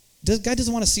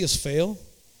doesn't want to see us fail.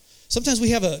 Sometimes we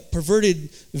have a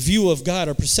perverted view of God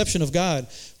or perception of God.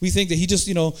 We think that he's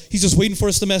just waiting for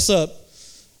us to mess up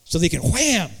so they can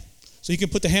wham, so he can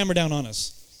put the hammer down on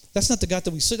us. That's not the God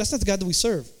that we serve. That's not the God that we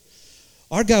serve.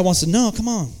 Our God wants to, no, come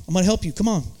on. I'm going to help you. Come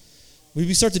on.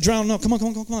 We start to drown. No, come on.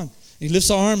 And he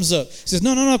lifts our arms up. He says,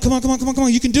 no, come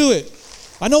on. You can do it.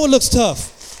 I know it looks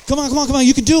tough. Come on.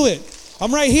 You can do it.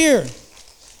 I'm right here.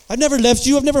 I've never left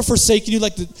you. I've never forsaken you,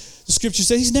 like the scripture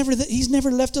says. He's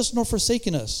never left us nor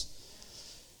forsaken us.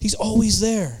 He's always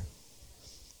there.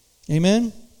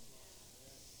 Amen?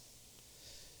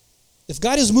 If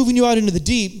God is moving you out into the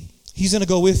deep, he's going to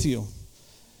go with you.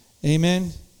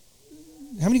 Amen?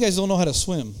 How many of you guys don't know how to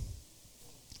swim?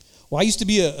 Well, I used to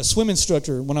be a swim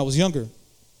instructor when I was younger.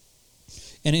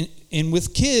 And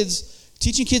with kids,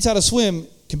 teaching kids how to swim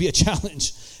can be a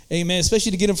challenge. Amen?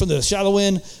 Especially to get them from the shallow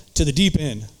end to the deep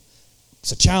end.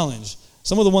 It's a challenge.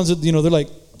 Some of the ones that, they're like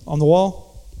on the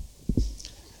wall.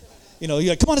 You're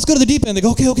like, come on, let's go to the deep end. They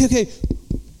go, okay.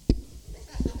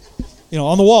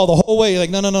 On the wall the whole way. You're like,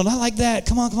 no, not like that.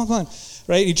 Come on.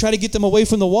 Right? And you try to get them away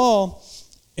from the wall,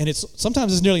 and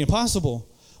sometimes it's nearly impossible.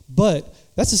 But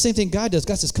that's the same thing God does.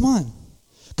 God says, come on,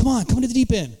 come to the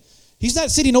deep end. He's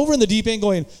not sitting over in the deep end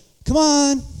going, come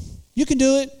on, you can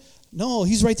do it. No,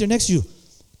 he's right there next to you.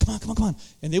 Come on.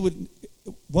 And they would,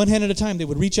 one hand at a time, they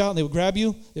would reach out and they would grab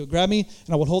you. They would grab me,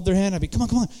 and I would hold their hand. I'd be, come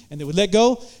on. And they would let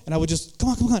go, and I would just, come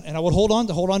on. And I would hold on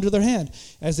to their hand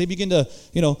as they begin to,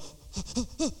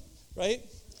 right?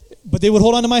 But they would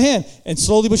hold on to my hand, and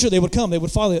slowly but sure, they would come. They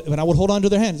would follow, and I would hold on to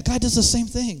their hand. God does the same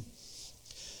thing.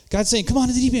 God's saying, come on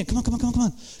to the deep end. Come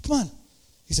on.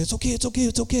 He said,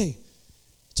 it's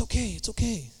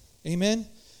okay. Amen?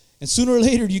 And sooner or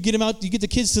later, you get them out, you get the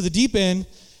kids to the deep end,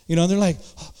 and they're like,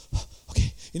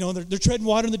 okay. They're treading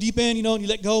water in the deep end, and you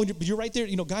let go, but you're right there.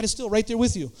 God is still right there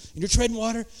with you. And you're treading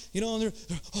water, and they're you're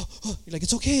like,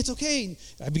 it's okay. And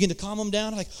I begin to calm them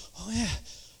down. I'm like, oh,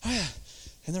 yeah.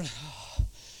 And they're like, oh,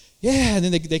 yeah. And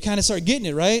then they kind of start getting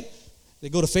it, right? They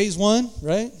go to phase 1,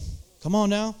 right? Come on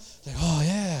now. Like, oh,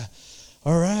 yeah.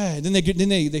 All right. Then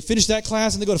they finish that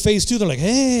class, and they go to phase 2. They're like,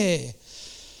 hey.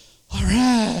 All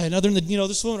right. Now they're in they're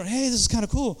swimming. Hey, this is kind of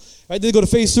cool. Right? Then they go to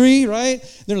phase 3, right?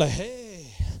 They're like, hey.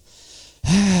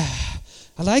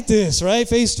 I like this, right?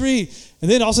 Phase 3.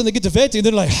 And then all of a sudden they get to vet, and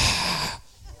they're like,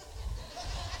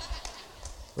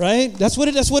 right? That's what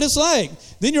it's like.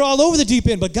 Then you're all over the deep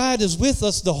end, but God is with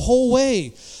us the whole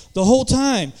way, the whole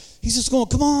time. He's just going,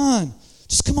 come on.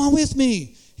 Just come on with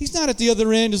me. He's not at the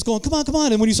other end just going, come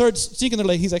on. And when you start sinking, they're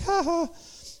like, he's like, ha.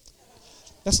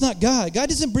 That's not God. God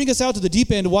doesn't bring us out to the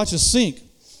deep end to watch us sink.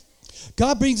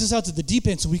 God brings us out to the deep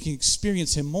end so we can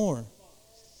experience him more.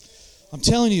 I'm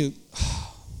telling you,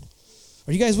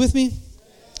 are you guys with me?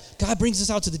 God brings us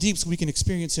out to the deep so we can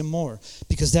experience him more,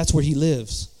 because that's where he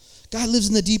lives. God lives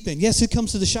in the deep end. Yes, he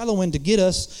comes to the shallow end to get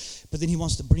us, but then he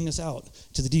wants to bring us out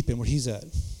to the deep end where he's at.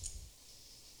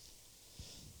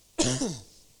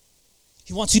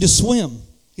 He wants you to swim.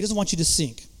 He doesn't want you to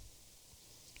sink.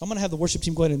 I'm going to have the worship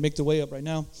team go ahead and make their way up right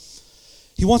now.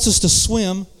 He wants us to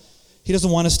swim. He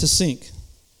doesn't want us to sink.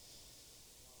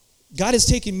 God has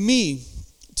taken me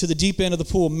to the deep end of the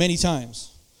pool many times.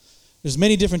 There's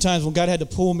many different times when God had to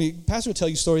pull me. Pastor will tell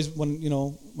you stories when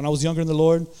I was younger in the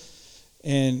Lord.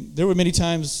 And there were many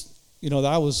times, that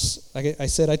I was, like I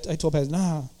said, I told Pastor,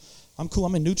 nah, I'm cool.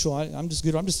 I'm in neutral. I'm just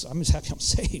good. I'm just happy I'm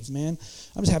saved, man.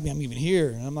 I'm just happy I'm even here.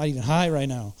 And I'm not even high right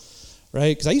now,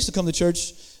 right? Because I used to come to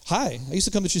church high. I used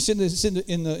to come to church, sit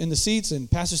in the seats,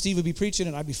 and Pastor Steve would be preaching,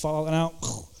 and I'd be falling out,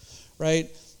 right?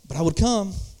 But I would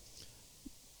come.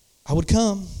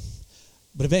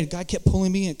 But eventually God kept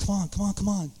pulling me in. Come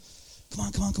on. Come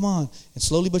on, come on, come on. And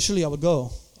slowly but surely I would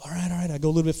go. All right. I'd go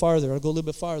a little bit farther. I'd go a little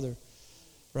bit farther.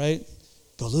 Right?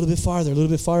 Go a little bit farther, a little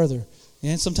bit farther.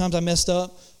 And sometimes I messed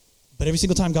up, but every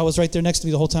single time God was right there next to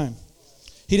me the whole time.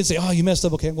 He didn't say, oh, you messed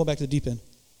up. Okay, I'm going back to the deep end.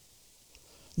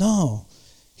 No.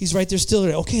 He's right there still.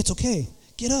 Okay, it's okay.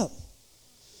 Get up.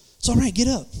 It's all right, get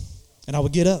up. And I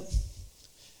would get up.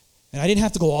 And I didn't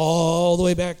have to go all the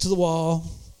way back to the wall.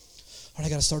 All right, I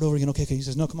got to start over again. Okay. He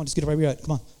says, no, come on, just get it right where you're at.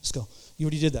 Come on, let's go. You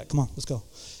already did that. Come on, let's go.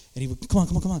 And he would, come on.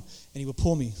 And he would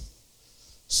pull me.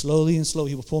 Slowly and slowly,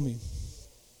 he would pull me.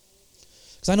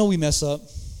 Because I know we mess up.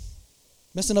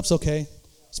 Messing up's okay.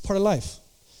 It's part of life.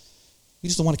 We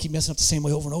just don't want to keep messing up the same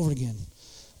way over and over again.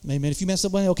 Amen. If you mess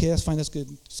up, okay, that's fine, that's good.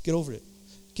 Just get over it.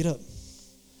 Get up.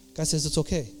 God says it's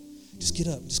okay. Just get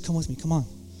up. Just come with me. Come on.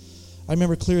 I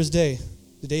remember clear as day,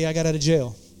 the day I got out of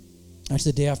jail.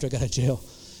 Actually, the day after I got out of jail.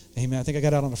 Amen. I think I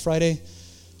got out on a Friday,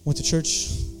 went to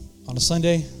church on a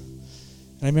Sunday,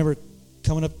 and I remember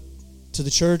coming up to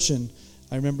the church, and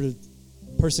I remember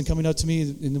a person coming up to me,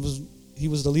 and he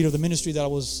was the leader of the ministry that I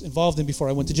was involved in before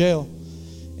I went to jail.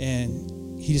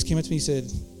 And he just came up to me and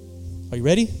said, are you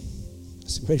ready? I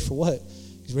said, ready for what?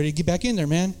 He's ready to get back in there,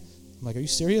 man. I'm like, are you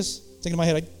serious? Thinking in my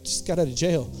head, I just got out of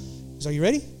jail. He said, are you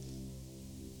ready?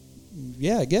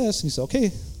 Yeah, I guess. And he said,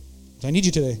 okay, I need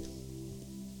you today.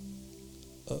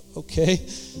 Okay.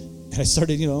 And I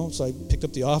started, so I picked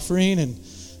up the offering and,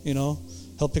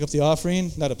 helped pick up the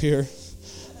offering. Not up here.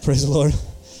 Praise the Lord.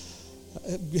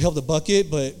 I held the bucket,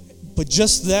 but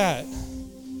just that,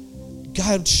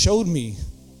 God showed me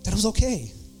that it was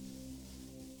okay.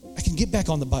 I can get back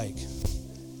on the bike.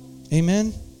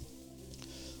 Amen?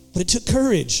 But it took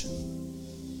courage.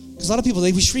 Because a lot of people,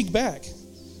 we shrink back.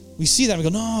 We see that and we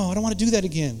go, no, I don't want to do that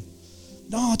again.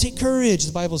 No, take courage,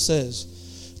 the Bible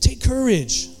says. Take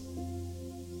courage.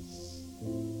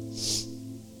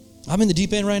 I'm in the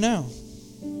deep end right now.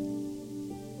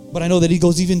 But I know that he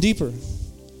goes even deeper.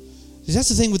 That's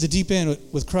the thing with the deep end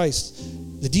with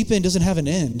Christ. The deep end doesn't have an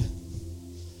end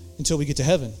until we get to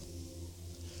heaven.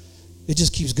 It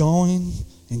just keeps going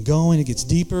and going. It gets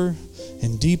deeper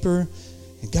and deeper.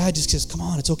 And God just says, come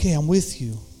on, it's okay. I'm with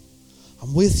you.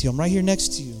 I'm with you. I'm right here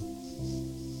next to you.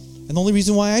 And the only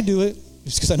reason why I do it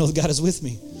is because I know that God is with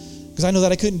me. Because I know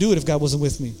that I couldn't do it if God wasn't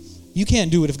with me. You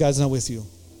can't do it if God's not with you.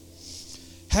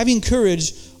 Having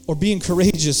courage or being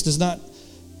courageous does not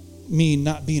mean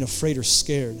not being afraid or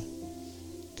scared.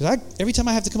 Because every time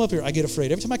I have to come up here, I get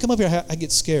afraid. Every time I come up here, I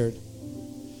get scared.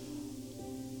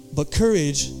 But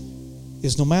courage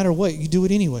is no matter what, you do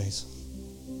it anyways.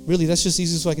 Really, that's just the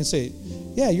easiest way I can say it.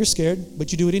 Yeah, you're scared,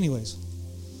 but you do it anyways.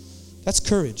 That's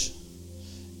courage.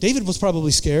 David was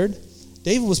probably scared.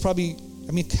 David was probably,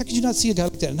 how could you not see a guy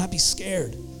like that and not be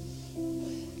scared?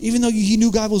 Even though he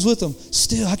knew God was with him,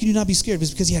 still, how can you not be scared?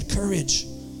 It's because he had courage.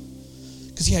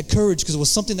 Because he had courage, because it was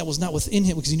something that was not within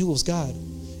him, because he knew it was God.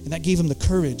 And that gave him the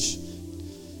courage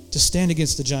to stand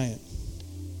against the giant.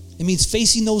 It means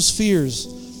facing those fears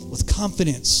with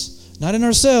confidence, not in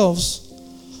ourselves,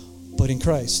 but in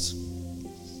Christ.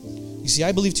 You see,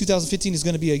 I believe 2015 is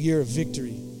going to be a year of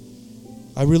victory.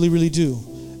 I really, really do.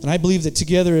 And I believe that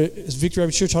together as Victory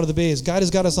Outreach Church Heart of the Bay, God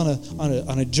has got us on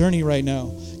a journey right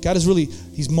now. God is really,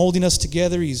 he's molding us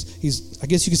together. He's I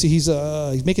guess you can say he's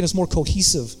making us more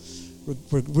cohesive.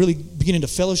 We're really beginning to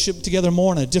fellowship together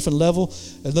more on a different level.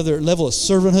 Another level of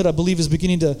servanthood, I believe, is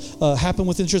beginning to happen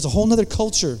within the church. A whole other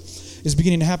culture is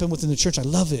beginning to happen within the church. I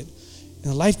love it.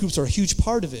 And the life groups are a huge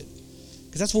part of it.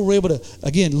 Because that's where we're able to,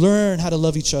 again, learn how to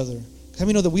love each other. How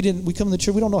many know that we come in the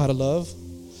church, we don't know how to love.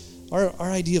 Our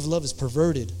idea of love is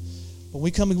perverted. When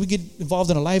we come and we get involved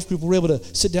in a life group, we're able to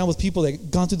sit down with people that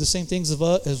have gone through the same things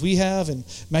as we have and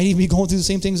might even be going through the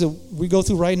same things that we go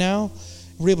through right now.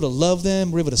 We're able to love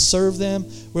them. We're able to serve them.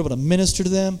 We're able to minister to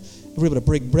them. We're able to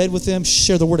break bread with them,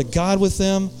 share the word of God with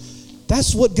them.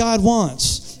 That's what God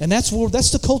wants. And that's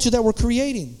the culture that we're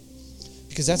creating.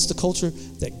 Because that's the culture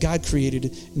that God created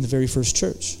in the very first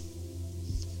church.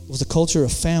 It was a culture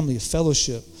of family, of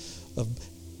fellowship, of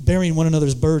bearing one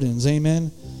another's burdens.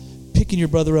 Amen. Picking your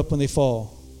brother up when they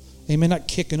fall. Amen. Not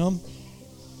kicking them.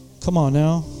 Come on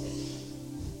now.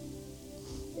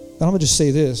 And I'm going to just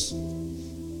say this.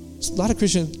 A lot of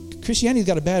Christianity's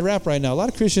got a bad rap right now. A lot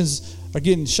of Christians are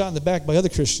getting shot in the back by other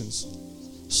Christians,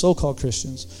 so-called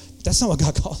Christians. But that's not what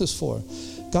God called us for.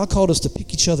 God called us to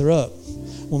pick each other up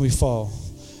when we fall,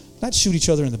 not shoot each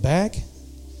other in the back.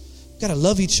 We've got to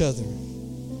love each other.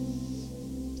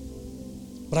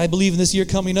 But I believe in this year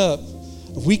coming up,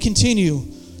 if we continue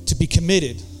to be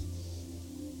committed,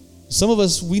 some of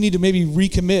us, we need to maybe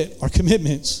recommit our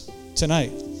commitments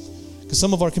tonight. Because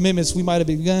some of our commitments, we might have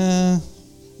been,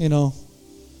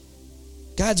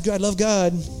 God's good. I love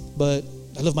God, but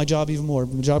I love my job even more.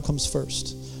 My job comes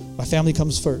first. My family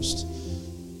comes first.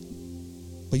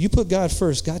 But you put God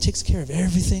first, God takes care of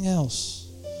everything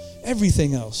else.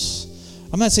 Everything else.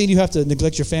 I'm not saying you have to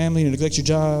neglect your family and neglect your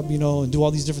job, and do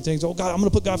all these different things. Oh, God, I'm going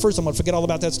to put God first. I'm going to forget all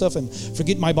about that stuff and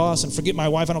forget my boss and forget my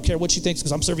wife. I don't care what she thinks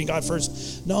because I'm serving God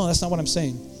first. No, that's not what I'm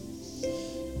saying.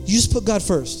 You just put God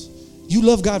first. You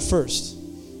love God first.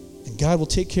 And God will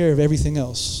take care of everything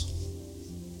else.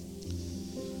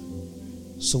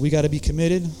 So we got to be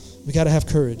committed. We got to have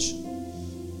courage.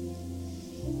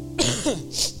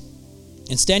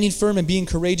 And standing firm and being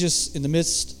courageous in the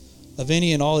midst of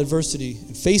any and all adversity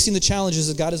and facing the challenges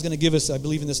that God is going to give us, I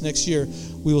believe in this next year,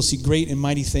 we will see great and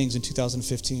mighty things in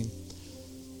 2015.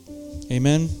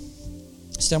 Amen.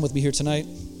 Stand with me here tonight.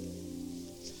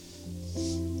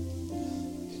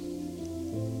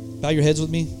 Bow your heads with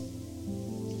me.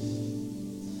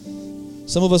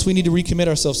 Some of us, we need to recommit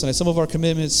ourselves tonight. Some of our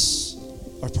commitments,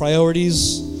 our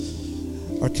priorities,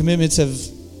 our commitments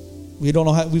we don't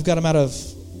know how, we've got them out of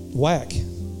whack.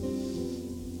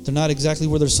 They're not exactly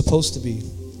where they're supposed to be.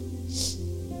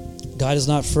 God is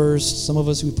not first. Some of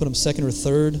us, we put him second or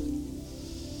third.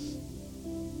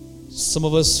 Some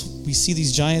of us, we see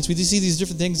these giants, we see these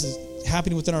different things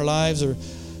happening within our lives,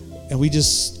 and we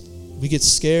get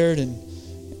scared, and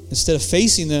instead of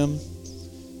facing them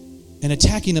and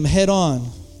attacking them head on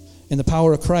in the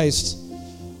power of Christ,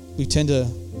 we tend to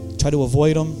try to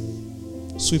avoid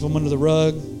them, sweep them under the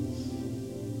rug,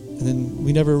 and then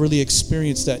we never really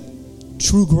experience that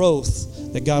true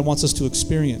growth that God wants us to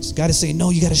experience. God is saying,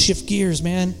 no, you got to shift gears,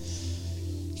 man.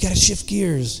 You got to shift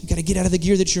gears. You got to get out of the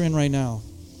gear that you're in right now.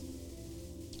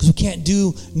 Because we can't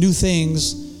do new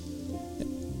things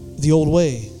the old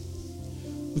way.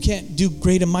 We can't do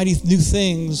great and mighty new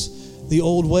things the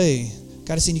old way.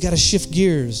 God is saying, you got to shift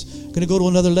gears. You're going to go to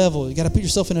another level. You got to put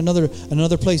yourself in another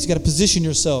place. You got to position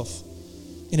yourself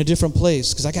in a different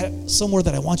place. Because I got somewhere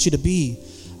that I want you to be.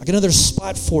 I got another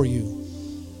spot for you.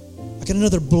 I got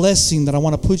another blessing that I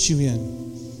want to put you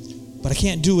in. But I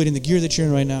can't do it in the gear that you're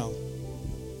in right now.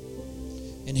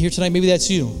 And here tonight, maybe that's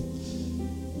you.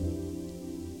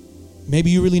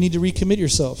 Maybe you really need to recommit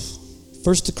yourself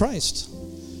first to Christ.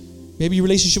 Maybe your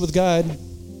relationship with God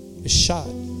is shot.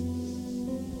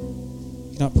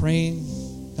 You're not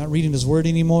praying, not reading his word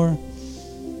anymore.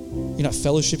 You're not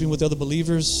fellowshipping with other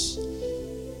believers.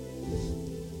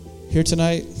 Here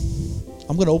tonight,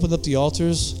 I'm going to open up the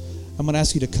altars. I'm going to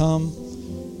ask you to come.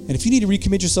 And if you need to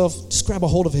recommit yourself, just grab a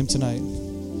hold of him tonight.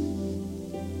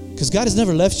 Because God has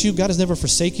never left you. God has never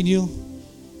forsaken you.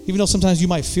 Even though sometimes you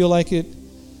might feel like it,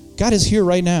 God is here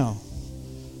right now.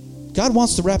 God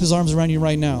wants to wrap his arms around you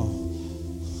right now.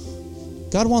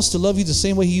 God wants to love you the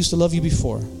same way he used to love you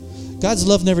before. God's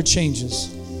love never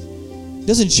changes. It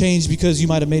doesn't change because you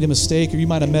might have made a mistake or you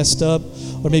might have messed up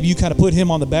or maybe you kind of put him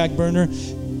on the back burner.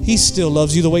 He still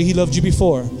loves you the way he loved you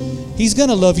before. He's going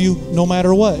to love you no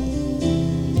matter what.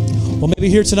 Well, maybe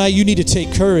here tonight you need to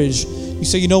take courage. You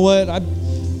say, you know what?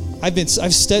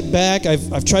 I've stepped back.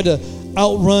 I've tried to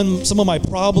outrun some of my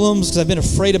problems because I've been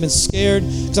afraid, I've been scared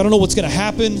because I don't know what's going to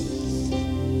happen.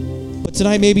 But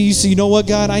tonight maybe you say, you know what,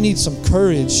 God? I need some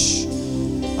courage.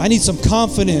 I need some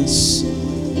confidence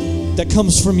that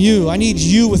comes from you. I need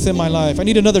you within my life. I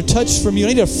need another touch from you. I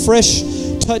need a fresh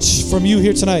touch from you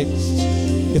here tonight.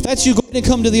 If that's you, go ahead and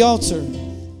come to the altar.